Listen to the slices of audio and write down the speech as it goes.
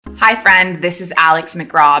Hi, friend. This is Alex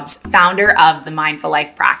McRobbs, founder of the Mindful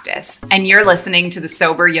Life Practice, and you're listening to the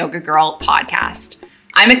Sober Yoga Girl podcast.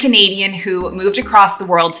 I'm a Canadian who moved across the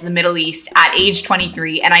world to the Middle East at age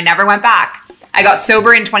 23, and I never went back. I got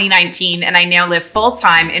sober in 2019, and I now live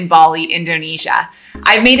full-time in Bali, Indonesia.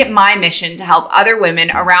 I've made it my mission to help other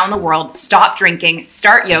women around the world stop drinking,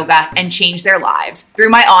 start yoga, and change their lives through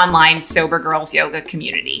my online Sober Girls Yoga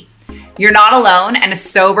community. You're not alone, and a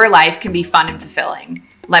sober life can be fun and fulfilling.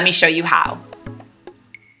 Let me show you how.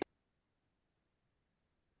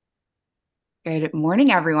 Good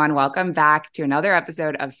morning, everyone. Welcome back to another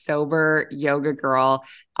episode of Sober Yoga Girl.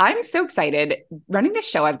 I'm so excited. Running this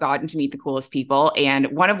show, I've gotten to meet the coolest people,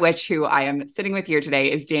 and one of which who I am sitting with here today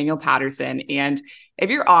is Daniel Patterson. And if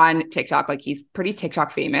you're on TikTok, he's pretty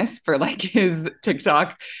TikTok famous for his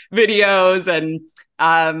TikTok videos and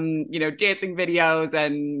dancing videos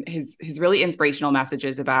and his really inspirational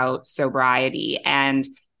messages about sobriety. And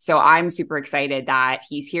so I'm super excited that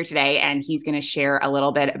he's here today and he's going to share a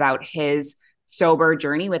little bit about his sober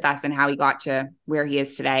journey with us and how he got to where he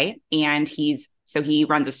is today. And he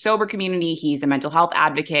runs a sober community. He's a mental health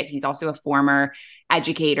advocate. He's also a former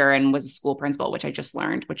educator and was a school principal, which I just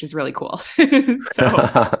learned, which is really cool. So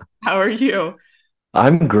how are you?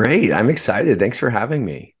 I'm great. I'm excited. Thanks for having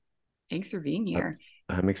me. Thanks for being here.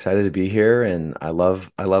 I'm excited to be here, and I love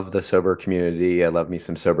the sober community. I love me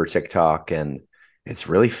some sober TikTok, and it's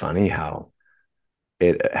really funny how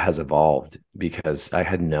it has evolved because I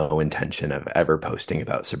had no intention of ever posting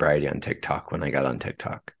about sobriety on TikTok when I got on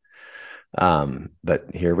TikTok. But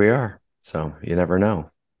here we are. So you never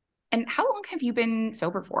know. And how long have you been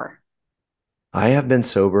sober for? I have been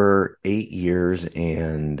sober 8 years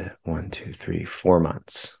and 4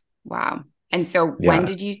 months. Wow. And so Yeah. when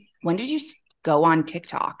did you go on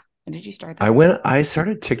TikTok? When did you start that? I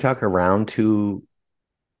started TikTok around 2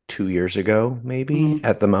 years ago, maybe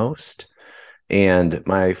at the most. And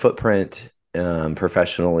my footprint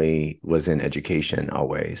professionally was in education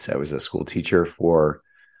always. I was a school teacher for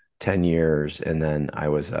 10 years, and then I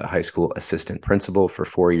was a high school assistant principal for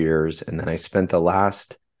 4 years. And then I spent the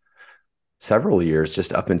last several years,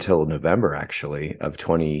 just up until November, actually, of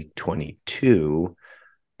 2022,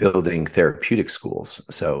 building therapeutic schools.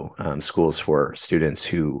 So schools for students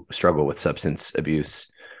who struggle with substance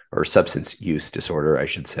abuse or substance use disorder, I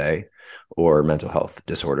should say, or mental health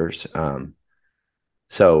disorders.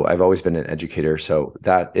 So I've always been an educator. So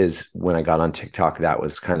that is when I got on TikTok, that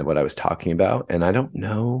was kind of what I was talking about. And I don't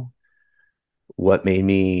know what made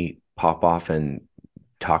me pop off and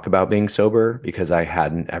talk about being sober, because I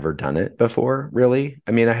hadn't ever done it before, really.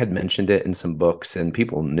 I mean, I had mentioned it in some books and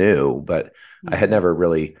people knew, but I had never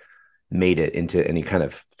really made it into any kind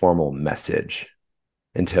of formal message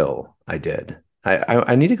until I did.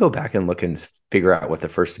 I need to go back and look and figure out what the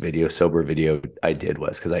first sober video I did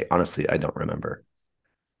was, because I don't remember.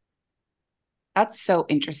 That's so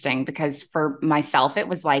interesting because for myself, it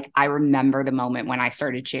was I remember the moment when I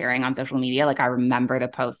started sharing on social media. I remember the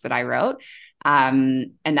post that I wrote.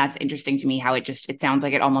 And that's interesting to me how it sounds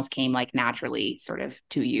like it almost came naturally sort of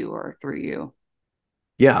to you or through you.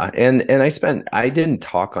 Yeah. And I didn't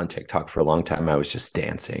talk on TikTok for a long time. I was just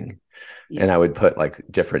dancing. Yeah. And I would put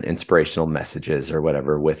different inspirational messages or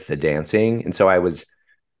whatever with the dancing. And so I was,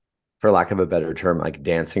 for lack of a better term,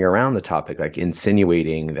 dancing around the topic,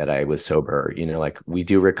 insinuating that I was sober, we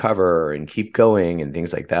do recover and keep going and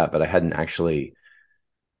things like that. But I hadn't actually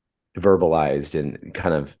verbalized and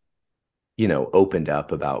kind of, opened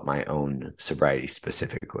up about my own sobriety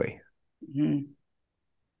specifically. Mm-hmm.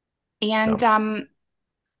 And so.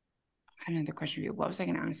 Another question for you. What was I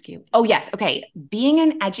going to ask you? Oh, yes. Okay. Being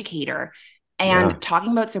an educator and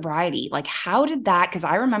talking about sobriety, how did that, because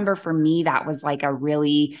I remember for me, that was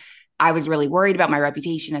I was really worried about my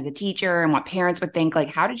reputation as a teacher and what parents would think.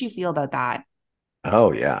 How did you feel about that?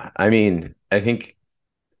 Oh, yeah. I mean, I think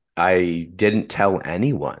I didn't tell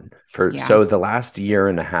anyone Yeah. so the last year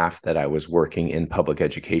and a half that I was working in public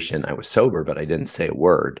education, I was sober, but I didn't say a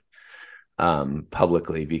word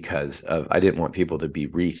publicly because I didn't want people to be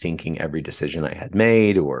rethinking every decision I had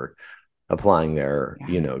made or applying their,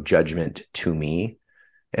 judgment to me.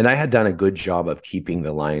 And I had done a good job of keeping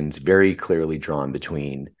the lines very clearly drawn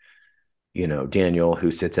between, Daniel,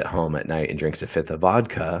 who sits at home at night and drinks a fifth of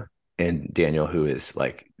vodka, and Daniel, who is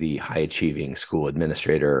the high achieving school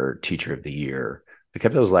administrator, teacher of the year. I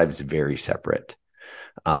kept those lives very separate,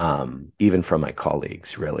 even from my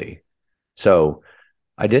colleagues, really. So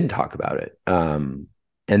I didn't talk about it. And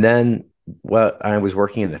then I was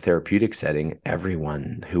working in a therapeutic setting,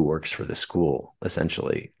 everyone who works for the school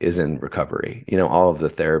essentially is in recovery. All of the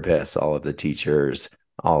therapists, all of the teachers,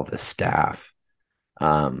 all of the staff.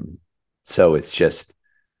 So it's just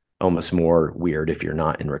almost more weird if you're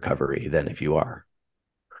not in recovery than if you are.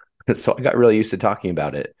 So I got really used to talking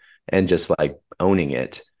about it and just like owning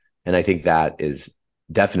it. And I think that is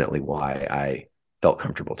definitely why I felt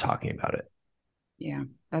comfortable talking about it. Yeah,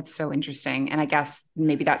 that's so interesting. And I guess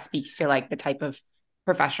maybe that speaks to like the type of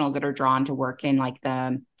professionals that are drawn to work in like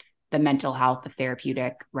the mental health, the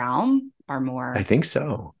therapeutic realm are I more, think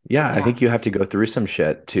so. Yeah, I yeah. think you have to go through some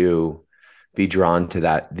shit to be drawn to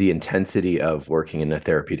that. The intensity of working in a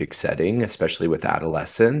therapeutic setting, especially with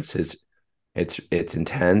adolescents, is it's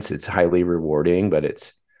intense, it's highly rewarding, but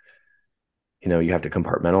it's, you have to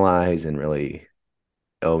compartmentalize and really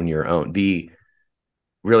own your own, be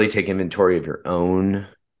really take inventory of your own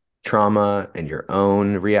trauma and your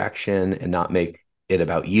own reaction and not make it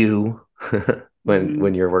about you when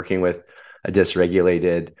Mhm. you're working with a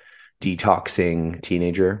dysregulated detoxing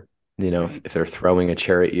teenager. Right. If they're throwing a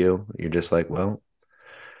chair at you, you're just like, well,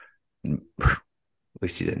 at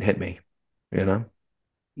least you didn't hit me, you know.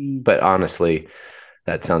 Mm. But honestly,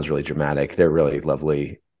 that sounds really dramatic. They're really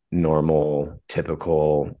lovely, normal,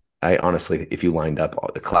 typical. I honestly, if you lined up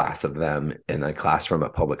all the class of them in a class from a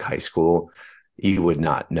public high school, you would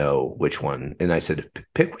not know which one. And I said,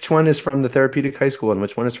 pick which one is from the therapeutic high school and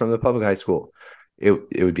which one is from the public high school. It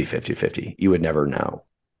would be 50-50. You would never know.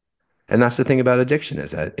 And that's the thing about addiction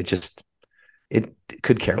is that it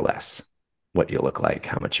could care less what you look like,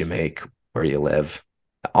 how much you make, where you live,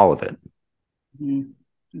 all of it. Mhm.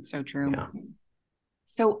 That's so true. Yeah.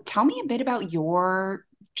 So tell me a bit about your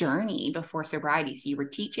journey before sobriety. So you were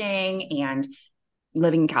teaching and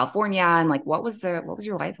living in California, and like what was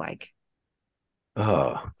your life like?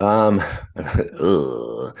 Oh,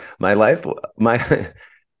 ugh. My life, my,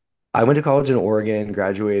 I went to college in Oregon,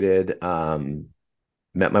 graduated,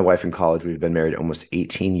 met my wife in college. We've been married almost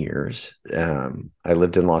 18 years. I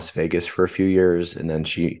lived in Las Vegas for a few years, and then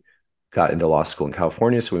she got into law school in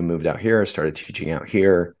California. So we moved out here, started teaching out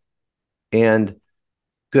here, and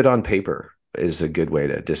good on paper is a good way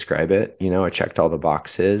to describe it. I checked all the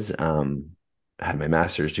boxes. I had my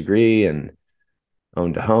master's degree and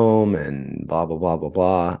owned a home and blah, blah, blah, blah,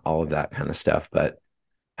 blah, all of that kind of stuff. But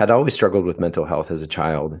had always struggled with mental health as a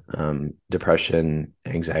child, depression,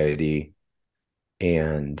 anxiety,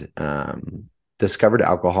 and discovered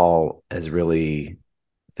alcohol as really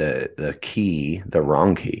the key, the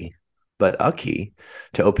wrong key, but a key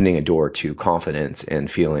to opening a door to confidence and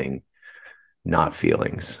feeling not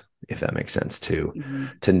feelings, if that makes sense,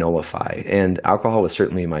 Mhm. to nullify. And alcohol was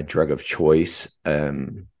certainly my drug of choice.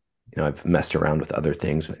 I've messed around with other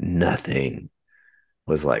things, but nothing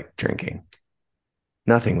was like drinking.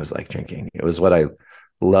 Nothing was like drinking. It was what I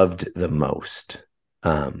loved the most,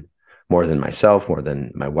 more than myself, more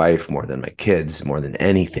than my wife, more than my kids, more than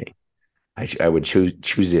anything. I would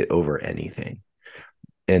choose it over anything,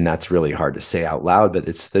 and that's really hard to say out loud, but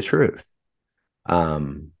it's the truth.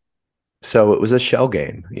 Um, so it was a shell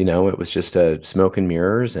game, it was just a smoke and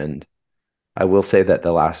mirrors. And I will say that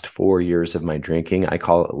the last 4 years of my drinking, I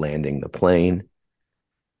call it landing the plane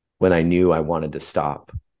when I knew I wanted to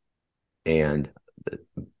stop. And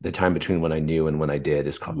the time between when I knew and when I did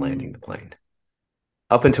is called landing Mhm. the plane.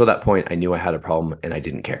 Up until that point, I knew I had a problem and I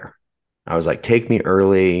didn't care. I was like, take me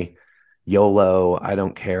early, YOLO. I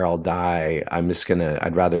don't care. I'll die.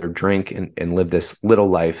 I'd rather drink and live this little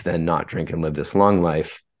life than not drink and live this long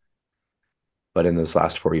life. But in those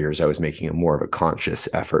last 4 years, I was making a more of a conscious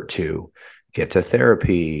effort to get to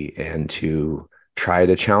therapy and to try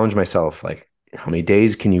to challenge myself. Like, how many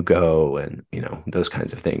days can you go? And, those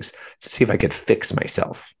kinds of things to see if I could fix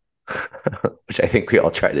myself, which I think we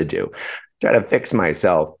all try to do, try to fix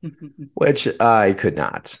myself, which I could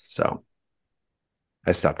not. So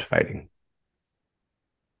I stopped fighting.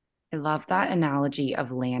 I love that analogy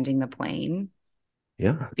of landing the plane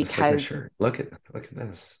Yeah. It's like my because, shirt. Look at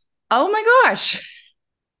this. oh my gosh,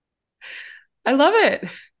 I love it.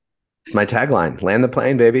 It's my tagline, land the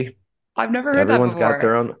plane, baby. I've never heard that Everyone's got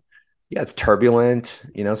their before. own. Yeah, it's turbulent.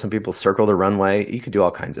 Some people circle the runway. You could do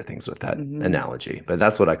all kinds of things with that Mhm. analogy, but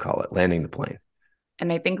that's what I call it, landing the plane.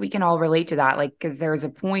 And I think we can all relate to that. Like, because there was a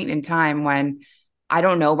point in time when I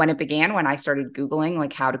don't know when it began, when I started Googling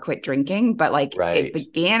like how to quit drinking, but like it Right.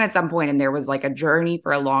 began at some point and there was like a journey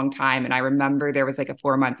for a long time. And I remember there was like a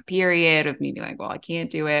 4 month period of me being like, well, I can't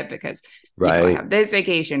do it because, I Right. have this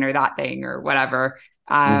vacation or that thing or whatever.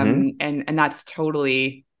 Mm-hmm. And that's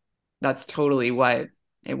totally what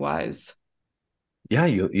it was. Yeah,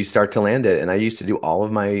 you start to land it. And I used to do all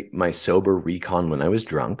of my sober recon when I was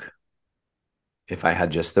drunk. If I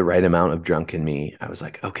had just the right amount of drunk in me, I was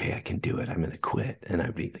like, okay, I can do it. I'm gonna quit. And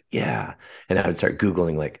I'd be like, yeah. And I would start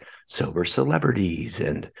Googling like sober celebrities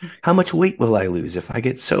and how much weight will I lose if I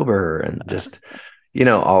get sober? And just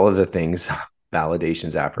all of the things,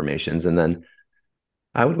 validations, affirmations. And then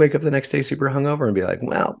I would wake up the next day super hungover and be like,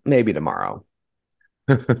 well, maybe tomorrow,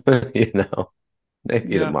 you know,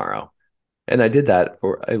 maybe Yeah. tomorrow. And I did that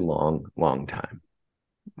for a long, long time.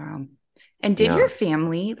 Wow. And did your Yeah.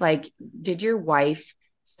 family, like, did your wife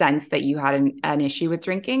sense that you had an issue with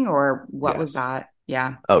drinking, or what was Yes. that?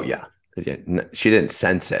 Yeah. Oh yeah. She didn't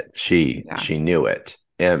sense it. Yeah. She knew it.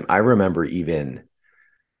 And I remember even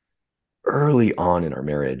early on in our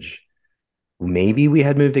marriage, maybe we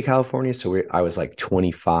had moved to California. So I was like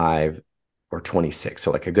 25 or 26.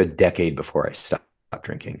 So like a good decade before I stopped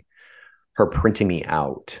drinking. Her printing me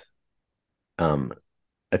out um,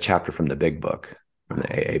 a chapter from the big book, from the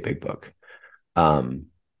Wow. AA big book, um,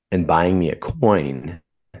 and buying me a coin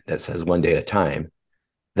that says one day at a time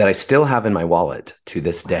that I still have in my wallet to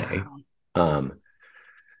this day. Wow. Um,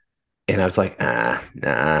 and I was like, nah.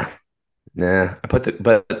 I put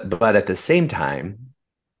but at the same time,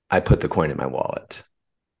 I put the coin in my wallet.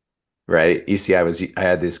 Right. You see, I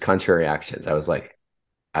had these contrary actions. I was like,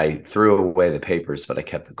 I threw away the papers, but I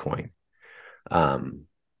kept the coin. Um,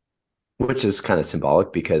 which is kind of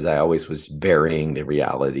symbolic because I always was burying the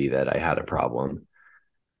reality that I had a problem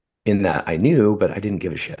in that I knew, but I didn't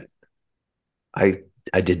give a shit. I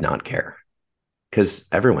I did not care because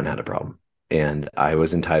everyone had a problem and I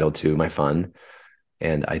was entitled to my fun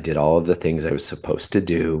and I did all of the things I was supposed to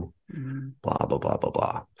do, Mm. blah, blah, blah, blah,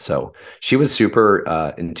 blah. So she was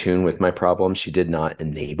super in tune with my problem. She did not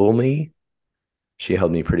enable me. She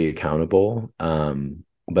held me pretty accountable.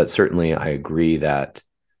 But certainly I agree that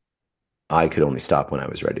I could only stop when I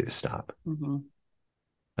was ready to stop. Mhm.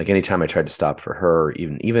 Like anytime I tried to stop for her,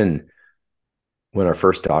 even when our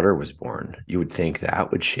first daughter was born, you would think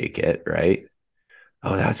that would shake it, right?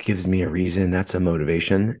 Oh, that gives me a reason. That's a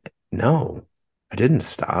motivation. No, I didn't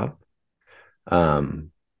stop.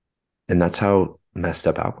 Um, and that's how messed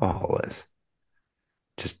up alcohol is.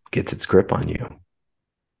 Just gets its grip on you,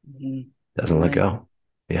 Mhm. doesn't let Really. go.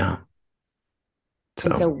 Yeah.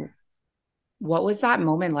 And So, so, what was that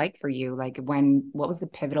moment like for you? Like, what was the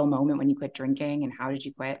pivotal moment when you quit drinking, and how did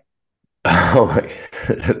you quit? oh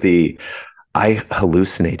the I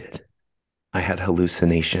hallucinated. I had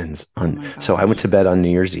hallucinations Oh on. my So I went gosh. to bed on New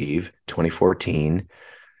Year's Eve, 2014.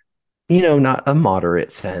 Not a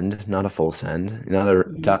moderate send, not a full send,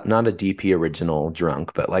 Mhm. not a DP original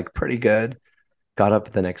drunk, but like pretty good. Got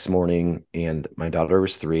up the next morning and my daughter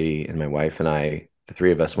was 3 and my wife and I, the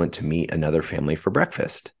three of us went to meet another family for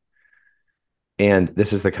breakfast. And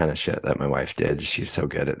this is the kind of shit that my wife did. She's so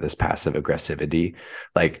good at this passive aggressivity.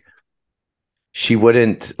 Like she would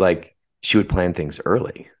plan things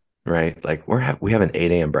early, right? Like we have an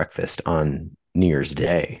 8 a.m. breakfast on New Year's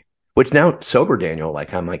Day, which now sober Daniel,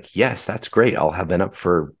 like I'm like, yes, that's great. I'll have been up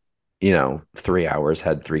for, 3 hours,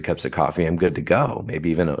 had 3 cups of coffee. I'm good to go. Maybe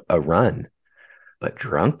even a run. But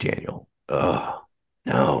drunk Daniel, oh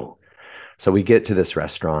no. So we get to this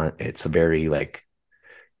restaurant. It's a very like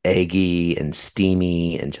eggy and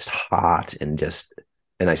steamy and just hot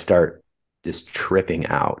and I start just tripping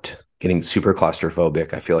out, getting super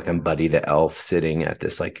claustrophobic. I feel like I'm Buddy the Elf sitting at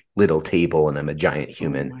this like little table and I'm a giant Oh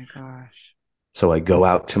human. my gosh. So I go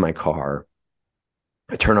out to my car,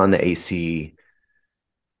 I turn on the AC,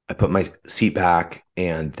 I put my seat back,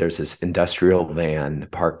 and there's this industrial van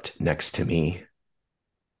parked next to me.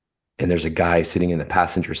 And there's a guy sitting in the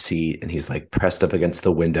passenger seat and he's like pressed up against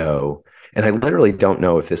the window. And I literally don't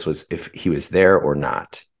know if he was there or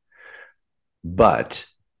not. But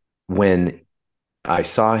when I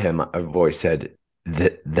saw him, a voice said,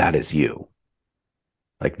 that is you.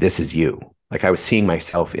 Like, this is you. Like, I was seeing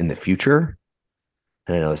myself in the future.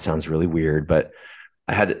 And I know this sounds really weird, but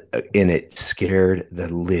and it scared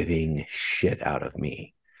the living shit out of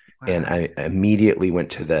me. And Wow. I immediately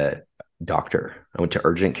went to the doctor. I went to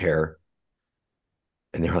urgent care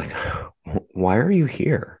and they're like, why are you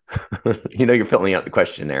here? You're filling out the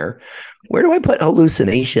questionnaire. Where do I put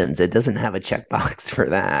hallucinations? It doesn't have a checkbox for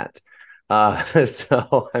that.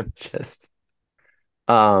 So I'm just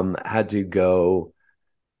had to go.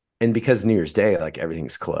 And because New Year's Day, like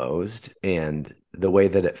everything's closed. And the way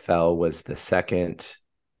that it fell was the second,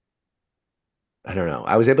 I don't know.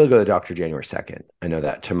 I was able to go to the doctor January 2nd. I know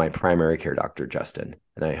that to my primary care doctor, Justin.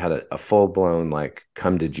 And I had a full blown, like,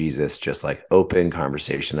 come to Jesus, just like open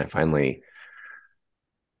conversation. I finally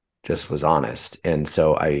just was honest. And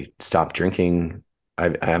so I stopped drinking.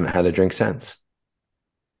 I haven't had a drink since.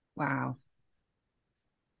 Wow.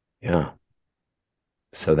 Yeah.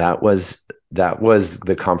 So that was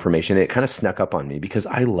the confirmation. It kind of snuck up on me because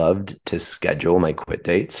I loved to schedule my quit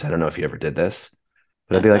dates. I don't know if you ever did this,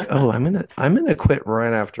 but I'd be like, "Oh, I'm gonna quit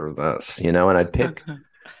right after this," and I'd pick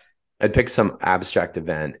I'd pick some abstract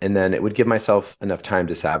event, and then it would give myself enough time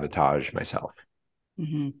to sabotage myself.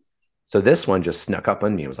 Mm-hmm. So this one just snuck up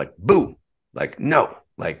on me. It was like, boom, like, no,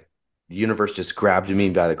 like the universe just grabbed me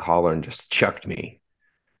by the collar and just chucked me.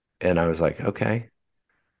 And I was like, okay,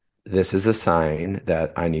 this is a sign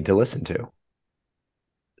that I need to listen to.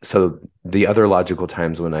 So the other logical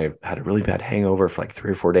times when I had a really bad hangover for like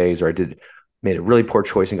 3 or 4 days, or made a really poor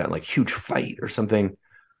choice and got in like huge fight or something,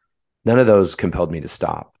 none of those compelled me to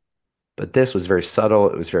stop. But this was very subtle.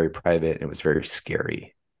 It was very private. And it was very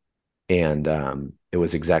scary. And it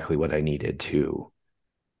was exactly what I needed to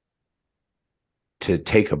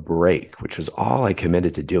take a break, which was all I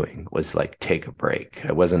committed to doing, was like take a break.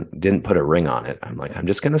 I didn't put a ring on it. I'm like, I'm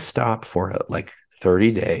just going to stop for like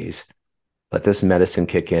 30 days, let this medicine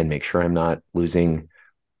kick in, make sure I'm not losing,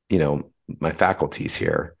 my faculties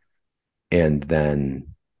here. And then,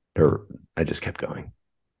 or I just kept going.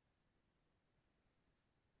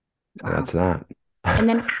 So Wow. that's that. And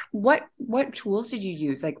then what tools did you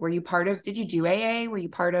use? Like, did you do AA? Were you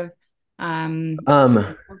part of um,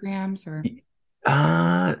 programs or?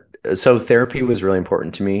 uh, so therapy was really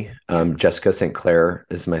important to me. Yeah. Jessica St. Clair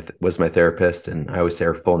was my therapist, and I always say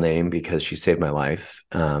her full name because she saved my life.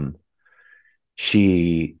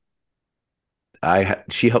 She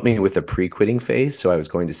she helped me with the pre-quitting phase. So I was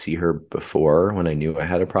going to see her before when I knew I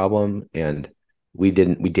had a problem, and we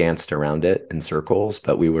danced around it in circles,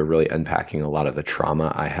 but we were really unpacking a lot of the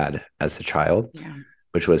trauma I had as a child, Yeah.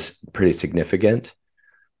 which was pretty significant.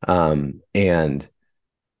 And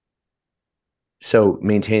so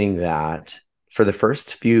maintaining that for the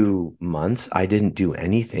first few months, I didn't do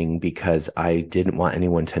anything because I didn't want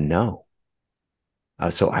anyone to know.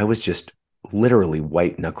 So I was just literally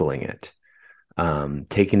white knuckling it,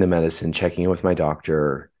 taking the medicine, checking in with my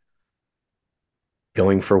doctor,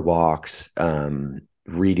 going for walks,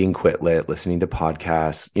 reading Quit Lit, listening to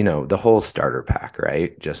podcasts, the whole starter pack,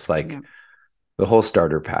 right? Just like Yeah. the whole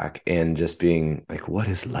starter pack, and just being like, what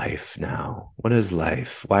is life now? What is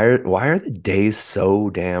life? Why are the days so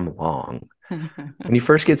damn long? When you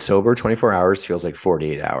first get sober, 24 hours feels like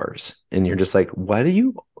 48 hours. And you're just like, what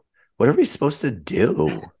are we supposed to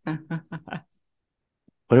do?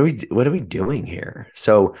 What are we doing here?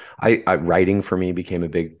 So writing for me became a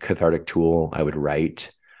big cathartic tool. I would write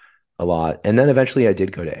a lot. And then eventually I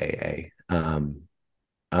did go to AA.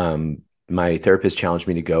 My therapist challenged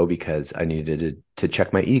me to go because I needed to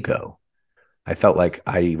check my ego. I felt like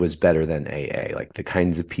I was better than AA. Like the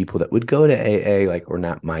kinds of people that would go to AA, like, were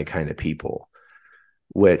not my kind of people,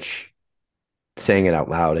 which, saying it out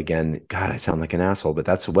loud again, God, I sound like an asshole, but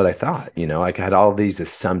that's what I thought. I had all these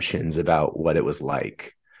assumptions about what it was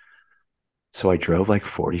like. So I drove like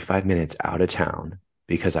 45 minutes out of town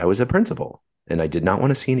because I was a principal and I did not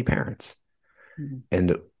want to see any parents.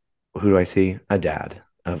 And who do I see? A dad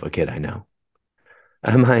of a kid I know.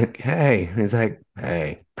 I'm like, hey. He's like,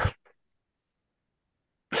 hey.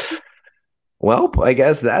 Well, I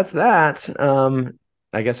guess that's that.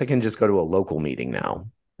 I guess I can just go to a local meeting now,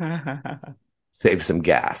 save some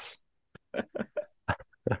gas.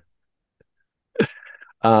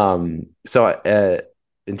 So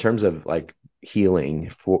in terms of like healing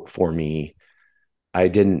for me, I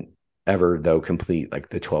didn't ever though complete like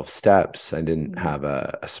the 12 steps. I didn't have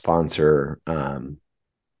a sponsor.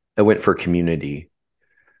 I went for community,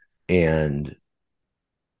 and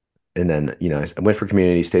then I went for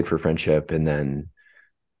community, stayed for friendship, and then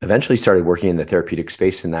eventually started working in the therapeutic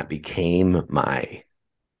space, and that became my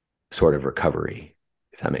sort of recovery,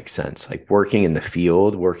 if that makes sense. Like working in the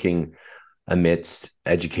field, working amidst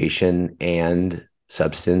education and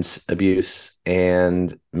substance abuse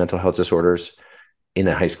and mental health disorders in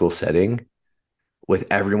a high school setting, with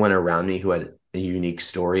everyone around me who had a unique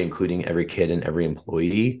story, including every kid and every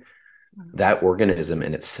employee. That organism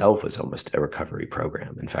in itself was almost a recovery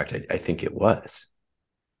program. In fact, I think it was.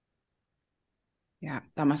 Yeah,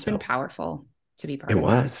 that must have been So powerful to be it part of that.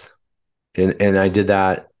 was. And I did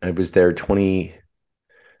that. I was there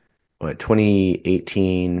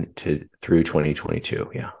 2018 to through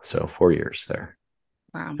 2022. Yeah. So 4 years there.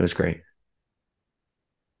 Wow. It was great.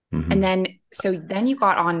 And Mm-hmm. then you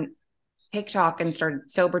got on TikTok and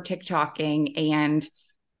started sober TikToking. And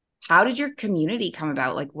how did your community come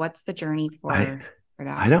about? Like, what's the journey I for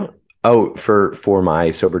I that? don't. Oh, for my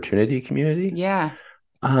sobertunity community. Yeah.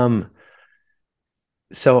 Um.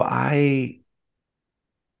 So I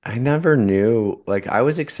never knew. Like, I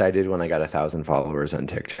was excited when I got 1,000 followers on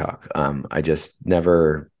TikTok. I just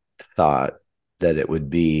never thought that it would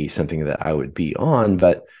be something that I would be on.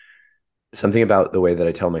 But something about the way that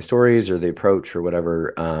I tell my stories or the approach or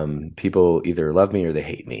whatever, people either love me or they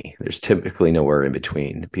hate me. There's typically nowhere in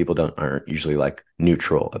between. People aren't usually like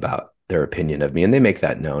neutral about their opinion of me, and they make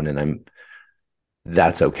that known, and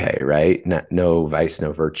that's okay, right? No vice,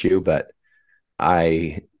 no virtue, but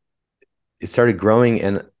I it started growing,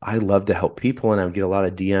 and I love to help people, and I would get a lot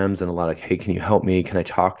of DMs and a lot of, hey, can you help me? Can I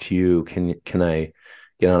talk to you? Can I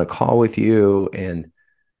get on a call with you? And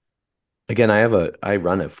again, I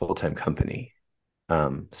run a full-time company.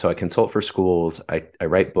 So I consult for schools, I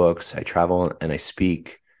write books, I travel and I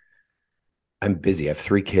speak. I'm busy. I have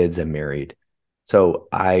 3 kids, I'm married. So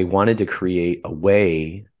I wanted to create a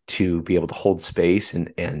way to be able to hold space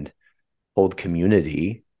and hold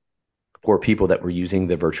community for people that were using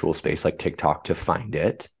the virtual space like TikTok to find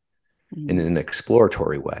it in Mm-hmm. an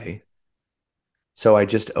exploratory way. So I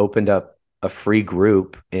just opened up a free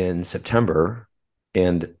group in September,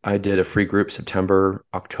 and I did a free group September,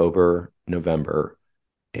 October, November,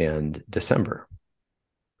 and December.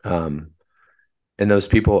 Um, and a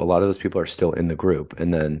lot of those people are still in the group.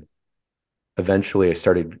 And then eventually I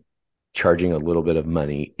started charging a little bit of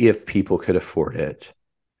money if people could afford it,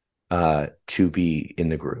 to be in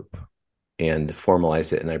the group, and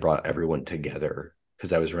formalized it. And I brought everyone together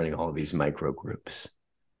because I was running all of these micro groups.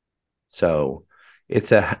 So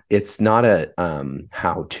it's not a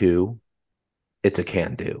how to, it's a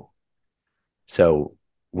can do. So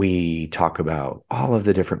we talk about all of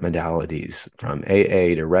the different modalities from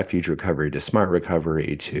AA to refuge recovery to smart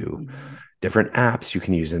recovery to Mm-hmm. different apps you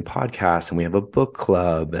can use in podcasts. And we have a book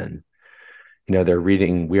club, and they're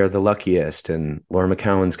reading We Are the Luckiest, and Laura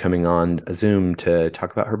McCowan's coming on a Zoom to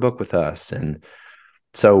talk about her book with us. And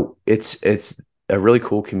so it's a really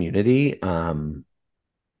cool community. And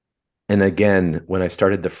again, when I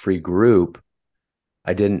started the free group,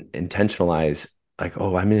 I didn't intentionalize like,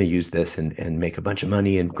 oh, I'm going to use this and make a bunch of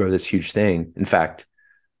money and grow this huge thing. In fact,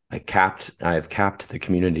 I've capped the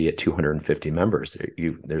community at 250 members.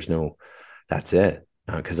 There's no, that's it.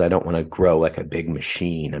 Because I don't want to grow like a big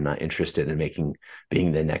machine. I'm not interested in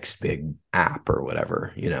being the next big app or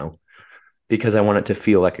whatever, because I want it to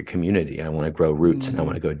feel like a community. I want to grow roots, and I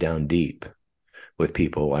want to go down deep with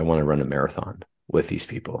people. I want to run a marathon with these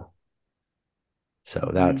people. So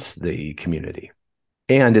Mm-hmm. that's the community.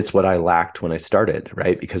 And it's what I lacked when I started,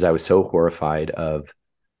 right? Because I was so horrified of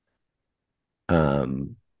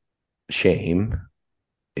um, shame,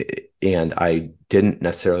 and I didn't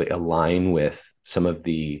necessarily align with some of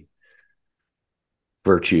the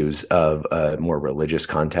virtues of a more religious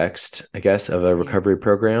context, I guess, of a Yeah. recovery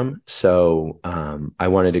program. So I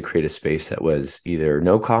wanted to create a space that was either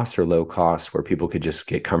no cost or low cost, where people could just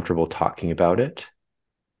get comfortable talking about it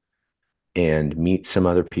and meet some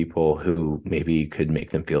other people who maybe could make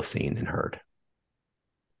them feel seen and heard.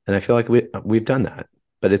 And I feel like we've done that,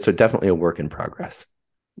 but it's definitely a work in progress.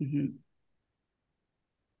 Mm-hmm.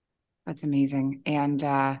 That's amazing. And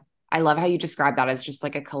I love how you describe that as just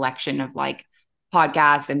like a collection of like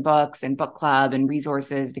podcasts and books and book club and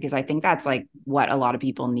resources, because I think that's like what a lot of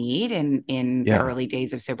people need in the Yeah. early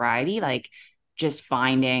days of sobriety, like just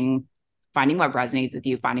finding what resonates with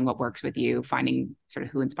you, finding what works with you, finding sort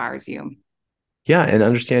of who inspires you. Yeah. And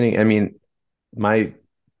understanding, I mean, my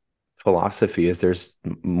philosophy is there's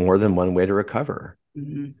more than one way to recover.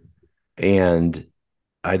 Mm-hmm. And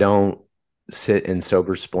I don't sit and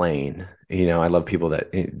sober splain. I love people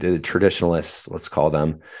the traditionalists, let's call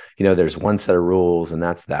them, there's one set of rules and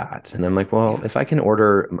that's that. And I'm like, well, Yeah. if I can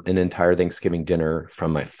order an entire Thanksgiving dinner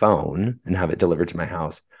from my phone and have it delivered to my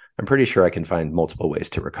house, I'm pretty sure I can find multiple ways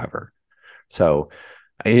to recover. So,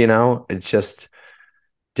 it's just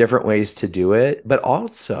different ways to do it. But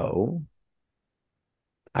also,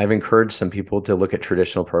 I've encouraged some people to look at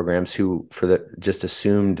traditional programs who just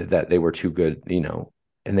assumed that they were too good,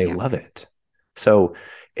 and they Yeah. love it. So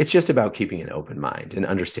it's just about keeping an open mind and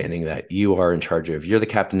understanding that you're the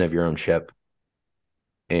captain of your own ship,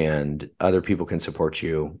 and other people can support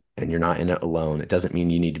you, and you're not in it alone. It doesn't mean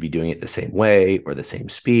you need to be doing it the same way or the same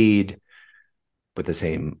speed with the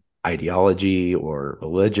same ideology or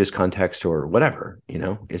religious context or whatever,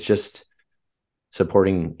 it's just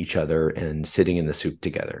supporting each other and sitting in the soup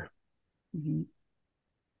together. Mm-hmm.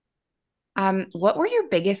 What were your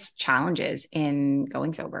biggest challenges in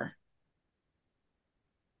going sober?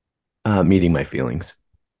 Meeting my feelings.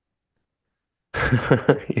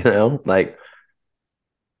 Like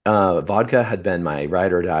vodka had been my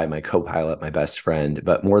ride or die, my co-pilot, my best friend,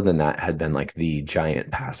 but more than that had been like the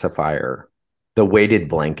giant pacifier, the weighted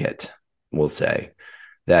blanket, we'll say,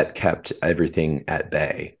 that kept everything at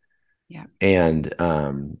bay. Yeah. And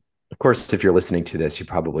of course, if you're listening to this, you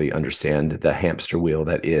probably understand the hamster wheel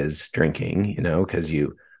that is drinking, because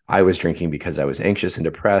you I was drinking because I was anxious and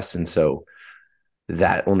depressed. And so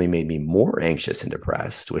that only made me more anxious and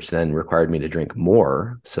depressed, which then required me to drink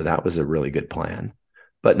more. So that was a really good plan.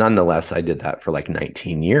 But nonetheless, I did that for like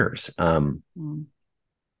 19 years. Mm.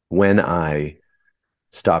 When I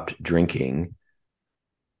stopped drinking,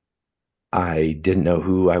 I didn't know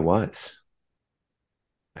who I was.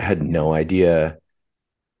 I had Yeah. no idea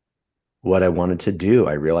what I wanted to do.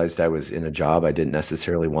 I realized I was in a job I didn't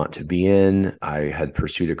necessarily want to be in. I had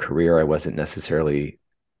pursued a career I wasn't necessarily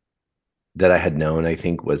that I had known, I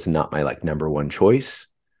think was not my like number one choice.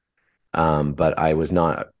 But I was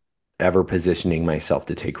not ever positioning myself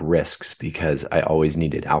to take risks because I always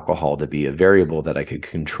needed alcohol to be a variable that I could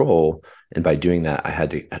control. And by doing that, I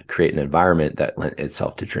had to create an environment that lent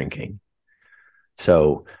itself to drinking.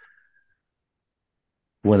 So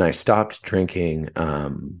when I stopped drinking,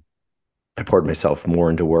 I poured myself more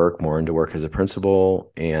into work as a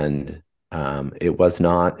principal. And it was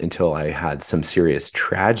not until I had some serious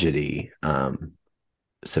tragedy,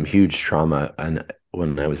 some huge trauma, and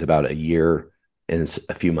when I was about a year and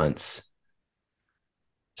a few months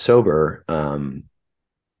sober,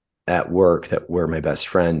 at work, that where my best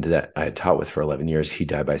friend that I had taught with for 11 years, he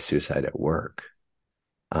died by suicide at work.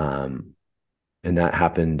 Um, and that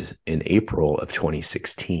happened in April of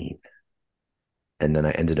 2016. And then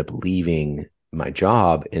I ended up leaving my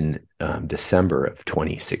job in December of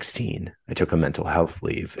 2016. I took a mental health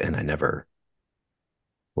leave and I never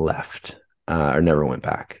left or never went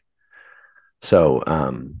back. So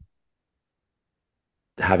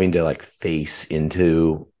having to like face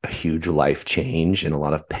into a huge life change and a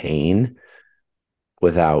lot of pain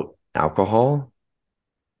without alcohol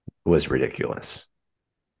was ridiculous.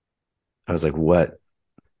 I was like, what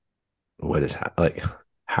is like,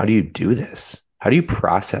 how do you do this? How do you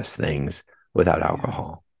process things without Yeah.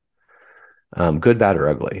 alcohol? Good, bad, or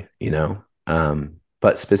ugly, you know?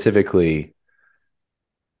 But specifically,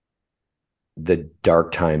 the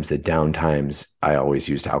dark times, the down times, I always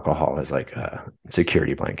used alcohol as like a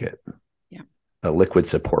security blanket, Yeah. a liquid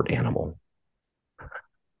support animal,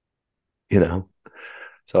 you know?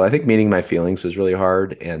 So I think meeting my feelings was really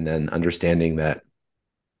hard. And then understanding that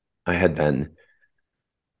I had been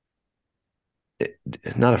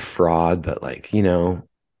not a fraud, but like,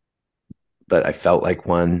 but I felt like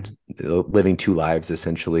one, living two lives,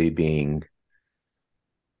 essentially being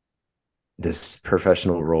this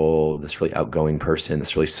professional role, this really outgoing person,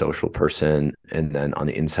 this really social person, and then on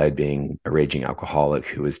the inside being a raging alcoholic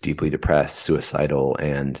who was deeply depressed, suicidal,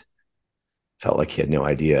 and felt like he had no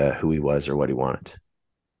idea who he was or what he wanted.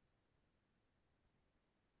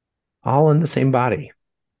 All in the same body.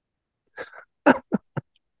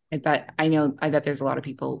 I bet there's a lot of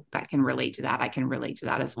people that can relate to that. I can relate to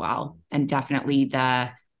that as well. And definitely the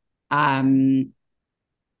um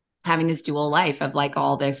having this dual life of like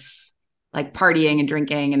all this like partying and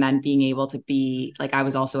drinking and then being able to be like I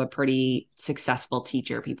was also a pretty successful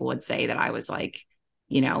teacher. People would say that I was like,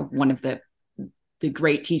 one of the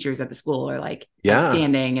great teachers at the school or like Yeah.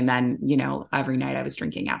 outstanding. And then, every night I was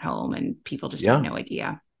drinking at home and people just had Yeah. no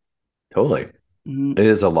idea. Totally. Mm-hmm. It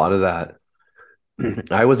is a lot of that.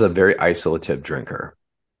 I was a very isolative drinker.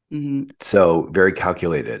 Mm-hmm. So very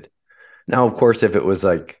calculated. Now, of course, if it was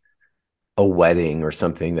like a wedding or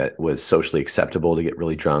something that was socially acceptable to get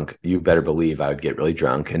really drunk, you better believe I would get really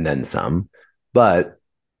drunk and then some. But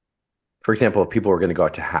for example, if people were going to go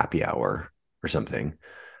out to happy hour or something,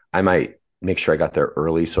 I might make sure I got there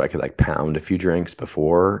early so I could like pound a few drinks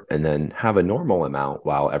before and then have a normal amount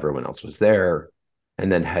while everyone else was there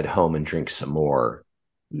and then head home and drink some more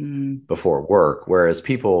Mm-hmm. before work. Whereas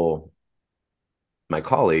people, my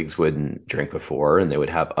colleagues wouldn't drink before and they would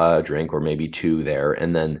have a drink or maybe two there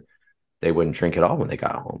and then they wouldn't drink at all when they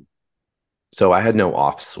got home. So I had no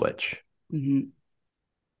off switch. Mm-hmm.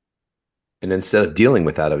 And instead of dealing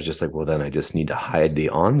with that, I was just like, well, then I just need to hide the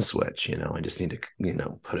on switch. I just need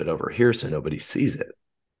to, put it over here so nobody sees it.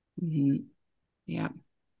 Mm-hmm. Yeah.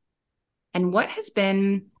 And what has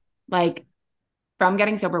been like from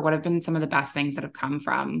getting sober, what have been some of the best things that have come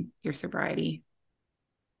from your sobriety?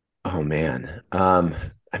 Oh man. I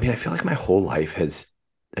mean, I feel like my whole life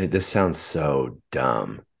this sounds so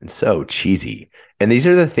dumb and so cheesy. And these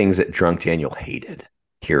are the things that drunk Daniel hated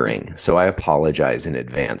hearing. So I apologize in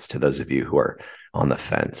advance to those of you who are on the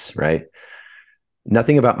fence, right?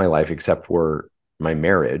 Nothing about my life except for my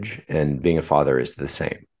marriage and being a father is the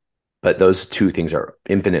same. But those two things are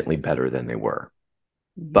infinitely better than they were.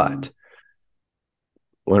 Mm-hmm. But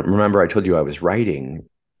remember, I told you I was writing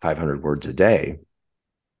 500 words a day.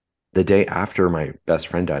 The day after my best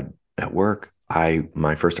friend died at work,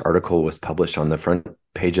 my first article was published on the front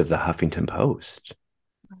page of the Huffington Post.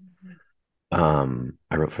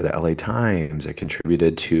 I wrote for the LA Times. I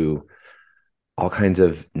contributed to all kinds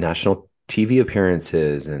of national TV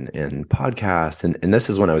appearances and podcasts. And this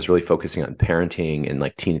is when I was really focusing on parenting and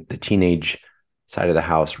like the teenage side of the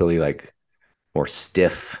house, really like more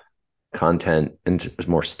stiff content and it was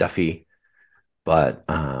more stuffy. But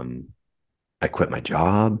I quit my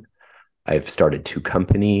job. I've started 2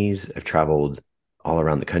 companies. I've traveled all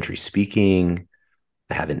around the country speaking.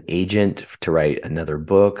 I have an agent to write another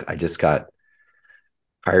book. I just got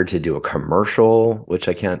hired to do a commercial, which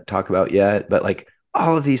I can't talk about yet. But like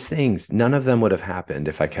all of these things, none of them would have happened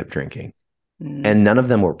if I kept drinking. Mm. And none of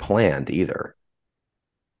them were planned either.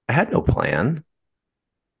 I had no plan.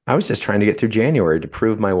 I was just trying to get through January to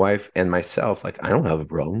prove my wife and myself, like, I don't have a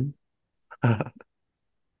problem.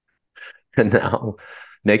 And now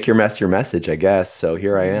make your mess your message, I guess. So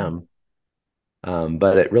here I Mm. am.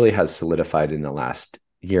 But it really has solidified in the last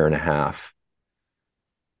year and a half.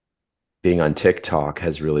 Being on TikTok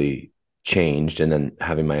has really changed. And then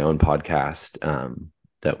having my own podcast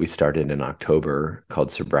that we started in October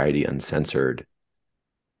called Sobriety Uncensored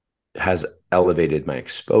has elevated my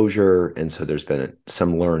exposure. And so there's been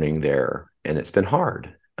some learning there. And it's been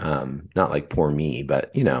hard. Not like poor me,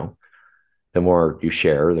 but the more you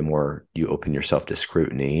share, the more you open yourself to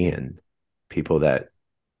scrutiny and people that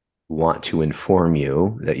want to inform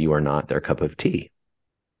you that you are not their cup of tea.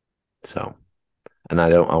 So, and I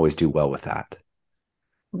don't always do well with that.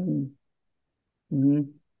 Mm.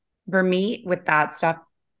 Mm. For me, with that stuff,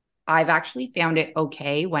 I've actually found it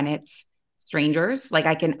okay when it's strangers. Like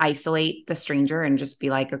I can isolate the stranger and just be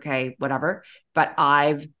like, okay, whatever. But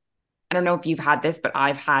I don't know if you've had this, but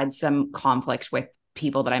I've had some conflict with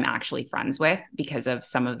people that I'm actually friends with because of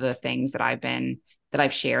some of the things that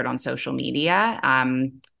I've shared on social media,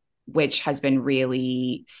 which has been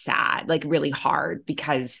really sad, like really hard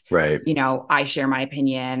because, Right. I share my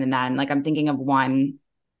opinion. And then like I'm thinking of one,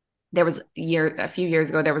 there was a few years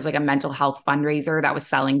ago, there was like a mental health fundraiser that was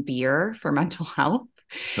selling beer for mental health.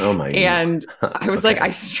 Oh my. And I was like, I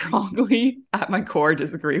Okay. strongly at my core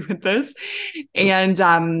disagree with this. And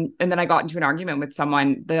then I got into an argument with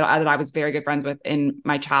someone that I was very good friends with in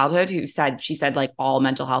my childhood who she said like all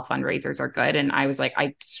mental health fundraisers are good. And I was like,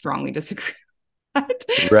 I strongly disagree with that.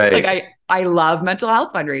 Like Right. I love mental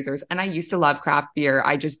health fundraisers and I used to love craft beer.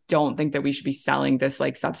 I just don't think that we should be selling this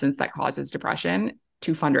like substance that causes depression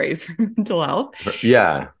to fundraise for mental health.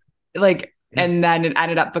 Yeah. Like, and then it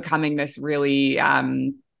ended up becoming this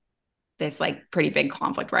like pretty big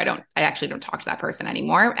conflict where I actually don't talk to that person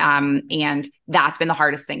anymore. And that's been the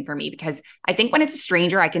hardest thing for me because I think when it's a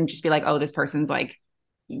stranger, I can just be like, oh, this person's like,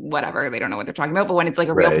 whatever, they don't know what they're talking about. But when it's like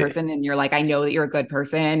a real Right. person and you're like, I know that you're a good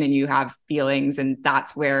person and you have feelings, and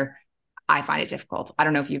that's where I find it difficult. I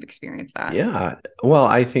don't know if you've experienced that. Yeah. Well,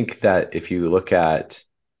 I think that if you look at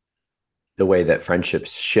the way that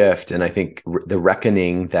friendships shift, and I think the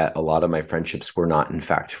reckoning that a lot of my friendships were not, in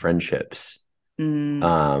fact, friendships,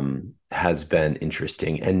 Mm, has been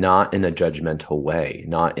interesting and not in a judgmental way,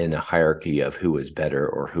 not in a hierarchy of who is better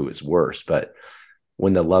or who is worse, but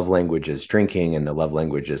when the love language is drinking and the love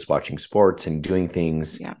language is watching sports and doing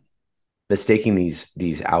things, yeah. mistaking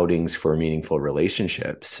these outings for meaningful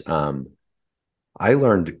relationships. I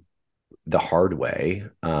learned the hard way.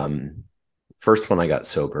 First when I got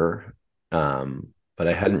sober, but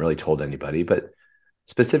I hadn't really told anybody. But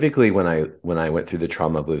specifically when I went through the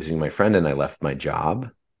trauma of losing my friend and I left my job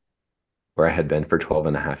where I had been for 12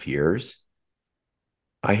 and a half years,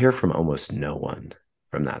 I hear from almost no one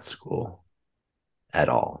from that school at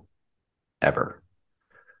all, ever.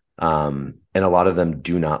 And a lot of them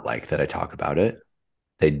do not like that I talk about it.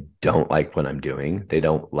 They don't like what I'm doing. They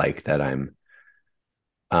don't like that I'm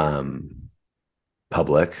um,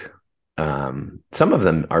 public. Some of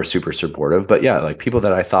them are super supportive, but yeah, like people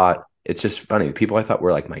that I thought, it's just funny. People I thought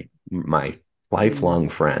were like my Mm, lifelong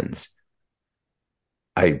friends.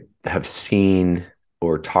 I have seen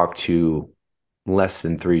or talked to less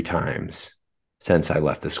than 3 times since I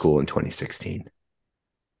left the school in 2016.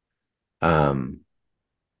 Um,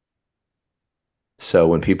 so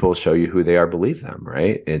when people show you who they are, believe them,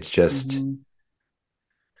 right? It's just mhm,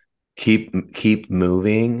 keep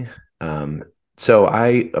moving.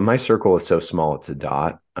 So my circle is so small, it's a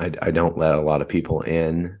dot. I don't let a lot of people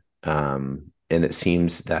in. And it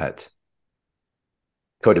seems that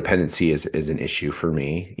codependency is an issue for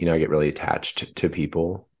me. I get really attached to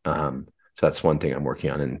people. So that's one thing I'm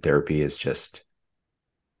working on in therapy is just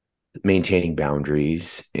maintaining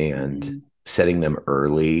boundaries and mhm, setting them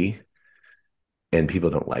early. And people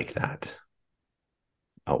don't like that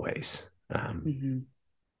always. mhm.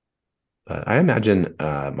 But I imagine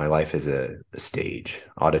my life as a stage,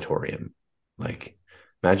 auditorium. Like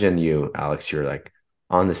Imagine you, Alex, you're like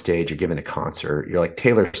on the stage, you're giving a concert. You're like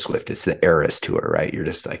Taylor Swift. It's the Eras tour, right? You're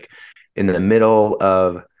just like in the middle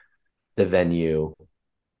of the venue,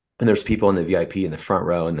 and there's people in the VIP in the front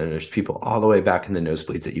row, and then there's people all the way back in the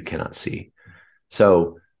nosebleeds that you cannot see.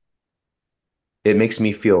 So it makes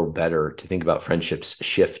me feel better to think about friendships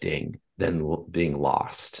shifting than being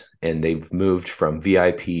lost. And they've moved from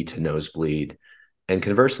VIP to nosebleed. And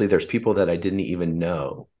conversely, there's people that I didn't even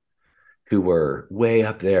know who were way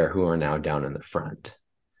up there who are now down in the front.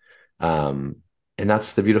 Um, and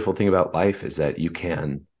that's the beautiful thing about life, is that you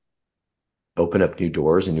can open up new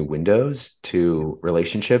doors and new windows to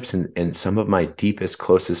relationships. And some of my deepest,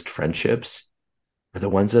 closest friendships are the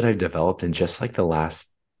ones that I've developed in just like the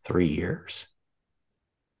last 3 years.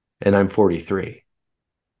 And I'm 43.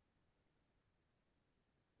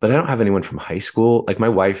 But I don't have anyone from high school. Like my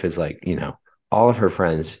wife is like, all of her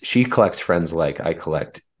friends, she collects friends like I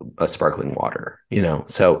collect a sparkling water,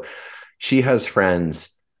 So she has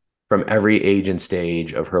friends from every age and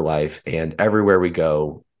stage of her life. And everywhere we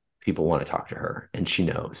go, people want to talk to her. And she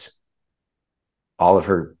knows all of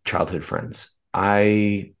her childhood friends.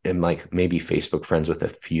 I am like maybe Facebook friends with a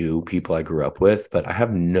few people I grew up with, but I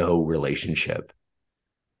have no relationship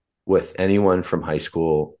with anyone from high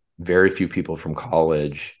school, very few people from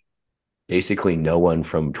college, basically no one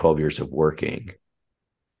from 12 years of working.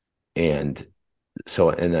 And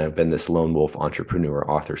I've been this lone wolf entrepreneur,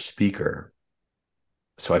 author, speaker.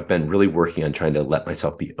 So I've been really working on trying to let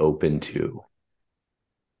myself be open to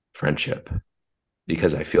friendship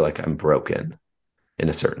because I feel like I'm broken in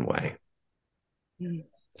a certain way. Mm.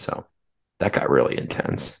 So that got really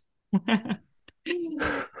intense.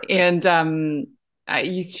 And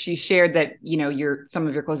she shared that your some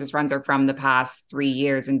of your closest friends are from the past 3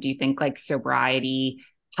 years. And do you think like sobriety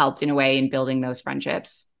helped in a way in building those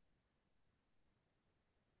friendships?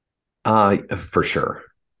 For sure.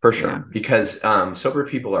 For Yeah. sure. Because sober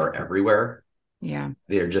people are everywhere. Yeah.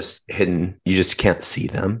 They're just hidden. You just can't see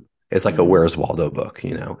them. It's like a Mm-hmm. Where's Waldo book, if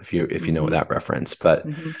you know Mm-hmm. that reference. But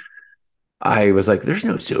Mm-hmm. I was like, there's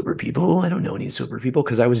no sober people. I don't know any sober people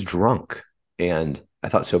because I was drunk and I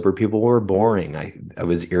thought sober people were boring. I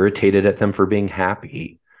was irritated at them for being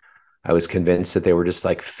happy. I was convinced that they were just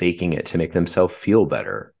like faking it to make themselves feel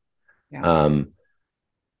better. Yeah. Um,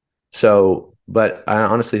 but I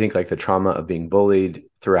honestly think like the trauma of being bullied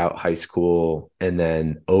throughout high school and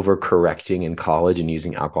then overcorrecting in college and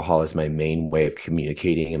using alcohol as my main way of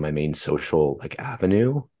communicating and my main social like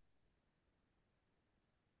avenue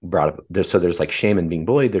brought up this. So there's like shame in being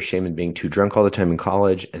bullied. There's shame in being too drunk all the time in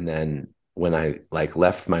college. And then when I like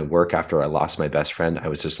left my work after I lost my best friend, I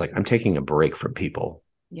was just like, I'm taking a break from people.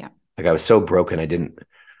 Yeah. Like I was so broken. I didn't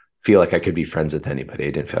feel like I could be friends with anybody.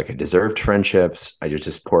 I didn't feel like I deserved friendships. I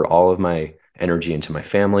just poured all of my energy into my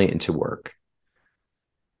family, into work.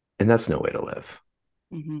 And that's no way to live.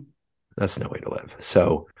 Mm-hmm. That's no way to live.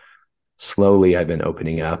 So slowly I've been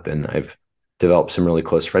opening up and I've developed some really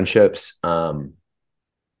close friendships.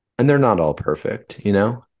 And they're not all perfect.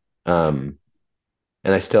 Um,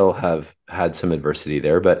 and I still have had some adversity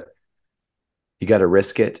there, but you got to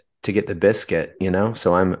risk it to get the biscuit.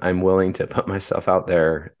 So I'm willing to put myself out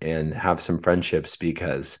there and have some friendships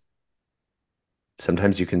because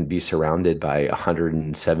sometimes you can be surrounded by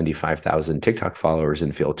 175,000 TikTok followers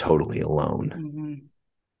and feel totally alone. Mm-hmm.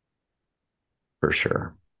 For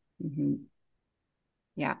sure. Mm-hmm.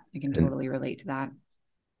 Yeah, I can And totally relate to that.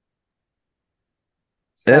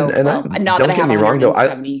 and So, and I well, not that don't I get have me wrong though. I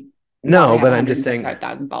 170, not that I no, have but I'm just saying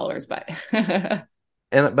 175,000 followers, but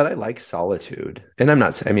but I like solitude. And I'm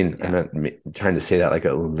not I mean, I'm yeah. not trying to say that like,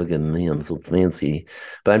 oh, look at me, I'm so fancy.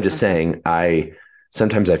 But I'm just Okay. saying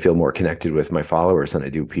sometimes I feel more connected with my followers than I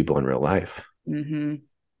do people in real life. Mm-hmm.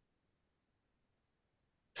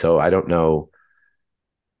 So I don't know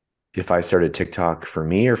if I started TikTok for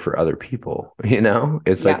me or for other people.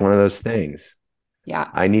 It's like Yeah. one of those things. Yeah.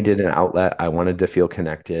 I needed an outlet. I wanted to feel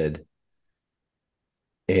connected.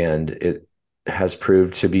 And it has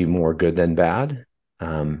proved to be more good than bad.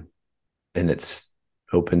 Um, and it's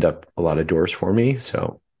opened up a lot of doors for me.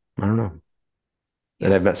 So I don't know.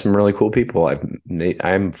 And Yeah. I've met some really cool people.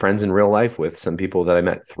 I'm friends in real life with some people that I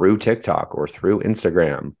met through TikTok or through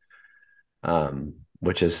Instagram,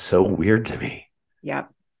 which is so weird to me. Yeah.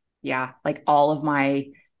 Yeah. Like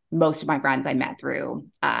most of my friends I met through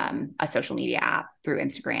a social media app, through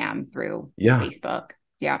Instagram, through Yeah. Facebook.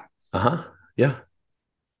 Yeah. Uh-huh. Yeah.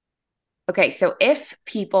 Okay. So if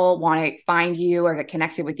people want to find you or get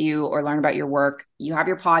connected with you or learn about your work, you have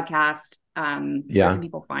your podcast. Where can Yeah.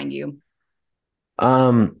 people find you?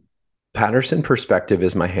 Um, Patterson Perspective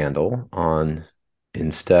is my handle on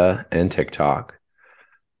Insta and TikTok,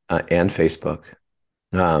 and Facebook.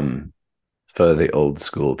 um, for the old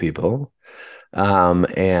school people.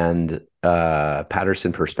 And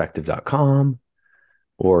pattersonperspective.com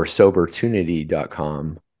or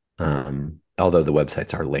sobertunity.com. Although the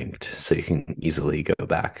websites are linked, so you can easily go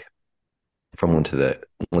back from Cool. one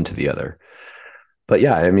to the other. But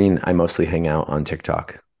yeah, I mean, I mostly hang out on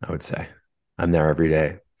TikTok, I would say. I'm there every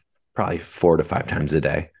day, probably 4 to 5 times a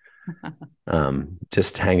day.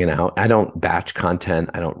 Just hanging out. I don't batch content.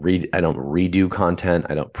 I don't redo content.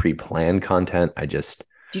 I don't pre-plan content. I just,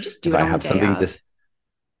 Do you just do if it I on the have day something of? to,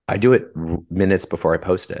 I do it minutes before I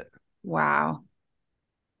post it. Wow.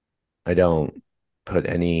 I don't put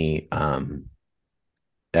any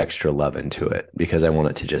extra love into it because I want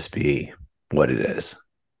it to just be what it is.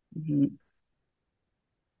 Mhm.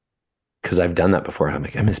 Because I've done that before. I'm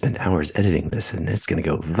like, I'm gonna spend hours editing this and it's gonna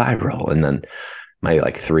go viral. And then my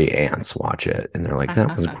like 3 aunts watch it and they're like,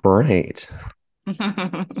 that was great.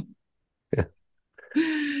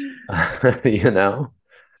 You know?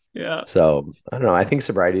 Yeah. So I don't know. I think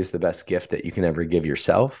sobriety is the best gift that you can ever give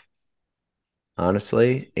yourself,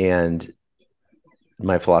 honestly. And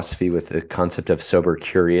my philosophy with the concept of sober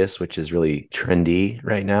curious, which is really trendy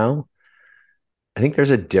right now, I think there's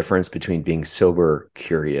a difference between being sober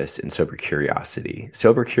curious and sober curiosity.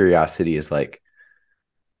 Sober curiosity is like,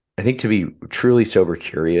 I think to be truly sober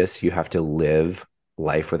curious, you have to live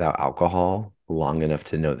life without alcohol long enough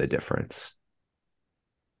to know the difference.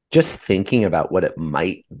 Just thinking about what it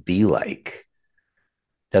might be like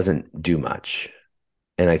doesn't do much.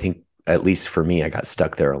 And I think, at least for me, I got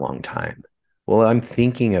stuck there a long time. Well, I'm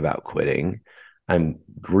thinking about quitting. I'm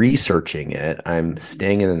researching it. I'm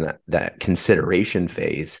staying in that consideration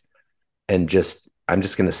phase and I'm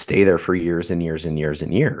just going to stay there for years and years and years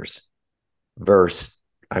and years versus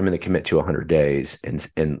I'm going to commit to 100 days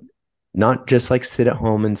and not just like sit at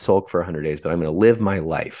home and sulk for 100 days, but I'm going to live my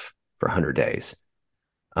life for 100 days.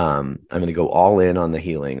 I'm going to go all in on the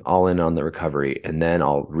healing, all in on the recovery, and then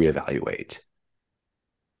I'll reevaluate.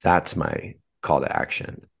 That's my call to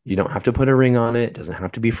action. You don't have to put a ring on it. It doesn't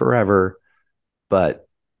have to be forever. But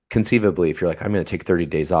conceivably, if you're like, I'm going to take 30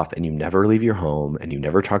 days off and you never leave your home and you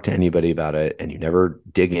never talk to anybody about it and you never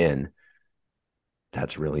dig in,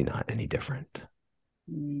 that's really not any different,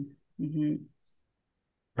 Mm-hmm.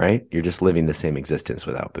 right? You're just living the same existence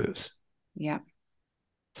without booze. Yeah.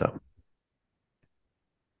 So,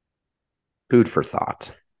 food for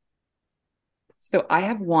thought. So I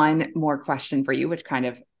have one more question for you, which kind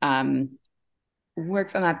of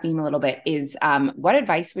works on that theme a little bit. Is what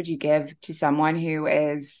advice would you give to someone who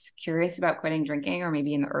is curious about quitting drinking or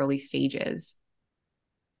maybe in the early stages?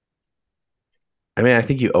 I mean, I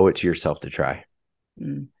think you owe it to yourself to try.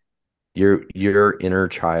 Mm, Your inner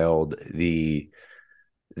child, the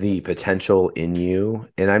potential in you,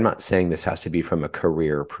 and I'm not saying this has to be from a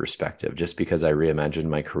career perspective. Just because I reimagined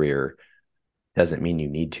my career doesn't mean you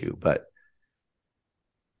need to, but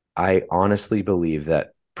I honestly believe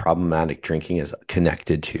that problematic drinking is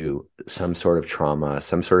connected to some sort of trauma,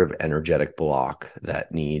 some sort of energetic block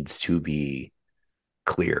that needs to be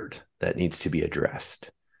cleared, that needs to be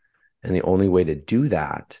addressed. And the only way to do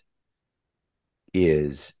that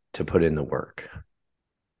is to put in the work.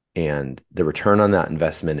 And the return on that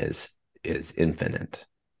investment is infinite.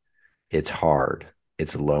 It's hard.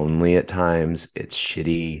 It's lonely at times. It's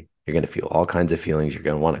shitty. You're going to feel all kinds of feelings. You're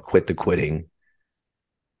going to want to quit the quitting,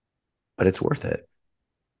 but it's worth it.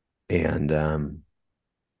 And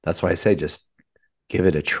that's why I say just give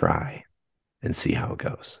it a try and see how it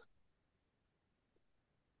goes.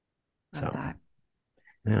 love So, that.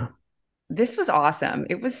 yeah. This was awesome.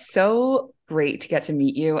 It was so great to get to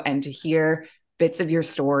meet you and to hear bits of your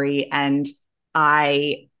story. And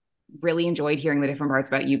I really enjoyed hearing the different parts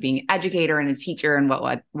about you being an educator and a teacher and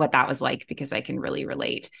what that was like because I can really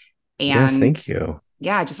relate. Yes, And thank you.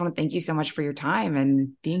 yeah, I just want to thank you so much for your time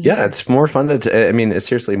and being Yeah, here. it's more fun to, I mean, it's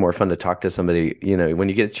seriously more fun to talk to somebody, when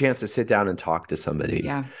you get a chance to sit down and talk to somebody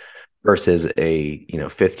Yeah, versus a,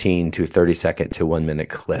 15 to 30 second to 1 minute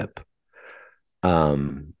clip.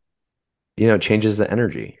 Um, it changes the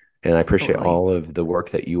energy. And I appreciate totally. all of the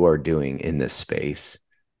work that you are doing in this space.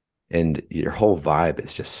 And your whole vibe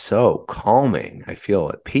is just so calming. I feel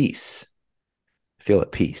at peace. I feel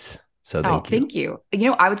at peace. So Oh, thank you. thank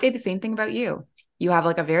you. I would say the same thing about you. You have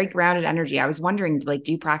like a very grounded energy. I was wondering, like,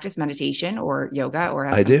 do you practice meditation or yoga or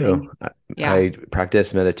have I do. something? I, Yeah, I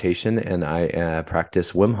practice meditation and I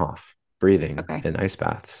practice Wim Hof breathing okay, and ice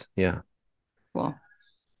baths. Yeah. cool.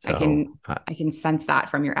 I So can I can sense that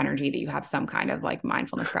from your energy that you have some kind of like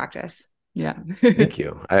mindfulness practice. Yeah. thank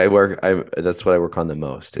you. That's what I work on the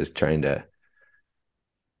most is trying to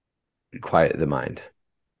quiet the mind.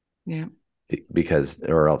 Yeah. because,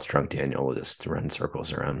 or else drunk Daniel will just run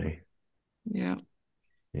circles around me. Yeah.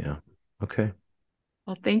 Yeah. Okay.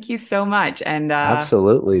 Well, thank you so much. And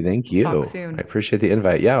absolutely. Thank we'll talk you. soon. I appreciate the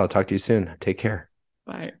invite. Yeah, I'll talk to you soon. Take care.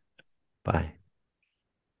 Bye. Bye.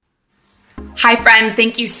 Hi, friend.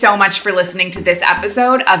 Thank you so much for listening to this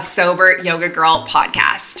episode of Sober Yoga Girl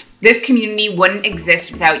podcast. This community wouldn't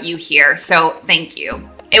exist without you here, so thank you.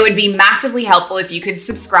 It would be massively helpful if you could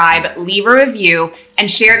subscribe, leave a review, and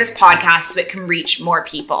share this podcast so it can reach more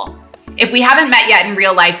people. If we haven't met yet in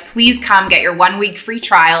real life, please come get your 1-week free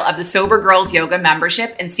trial of the Sober Girls Yoga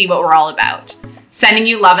membership and see what we're all about. Sending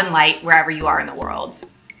you love and light wherever you are in the world.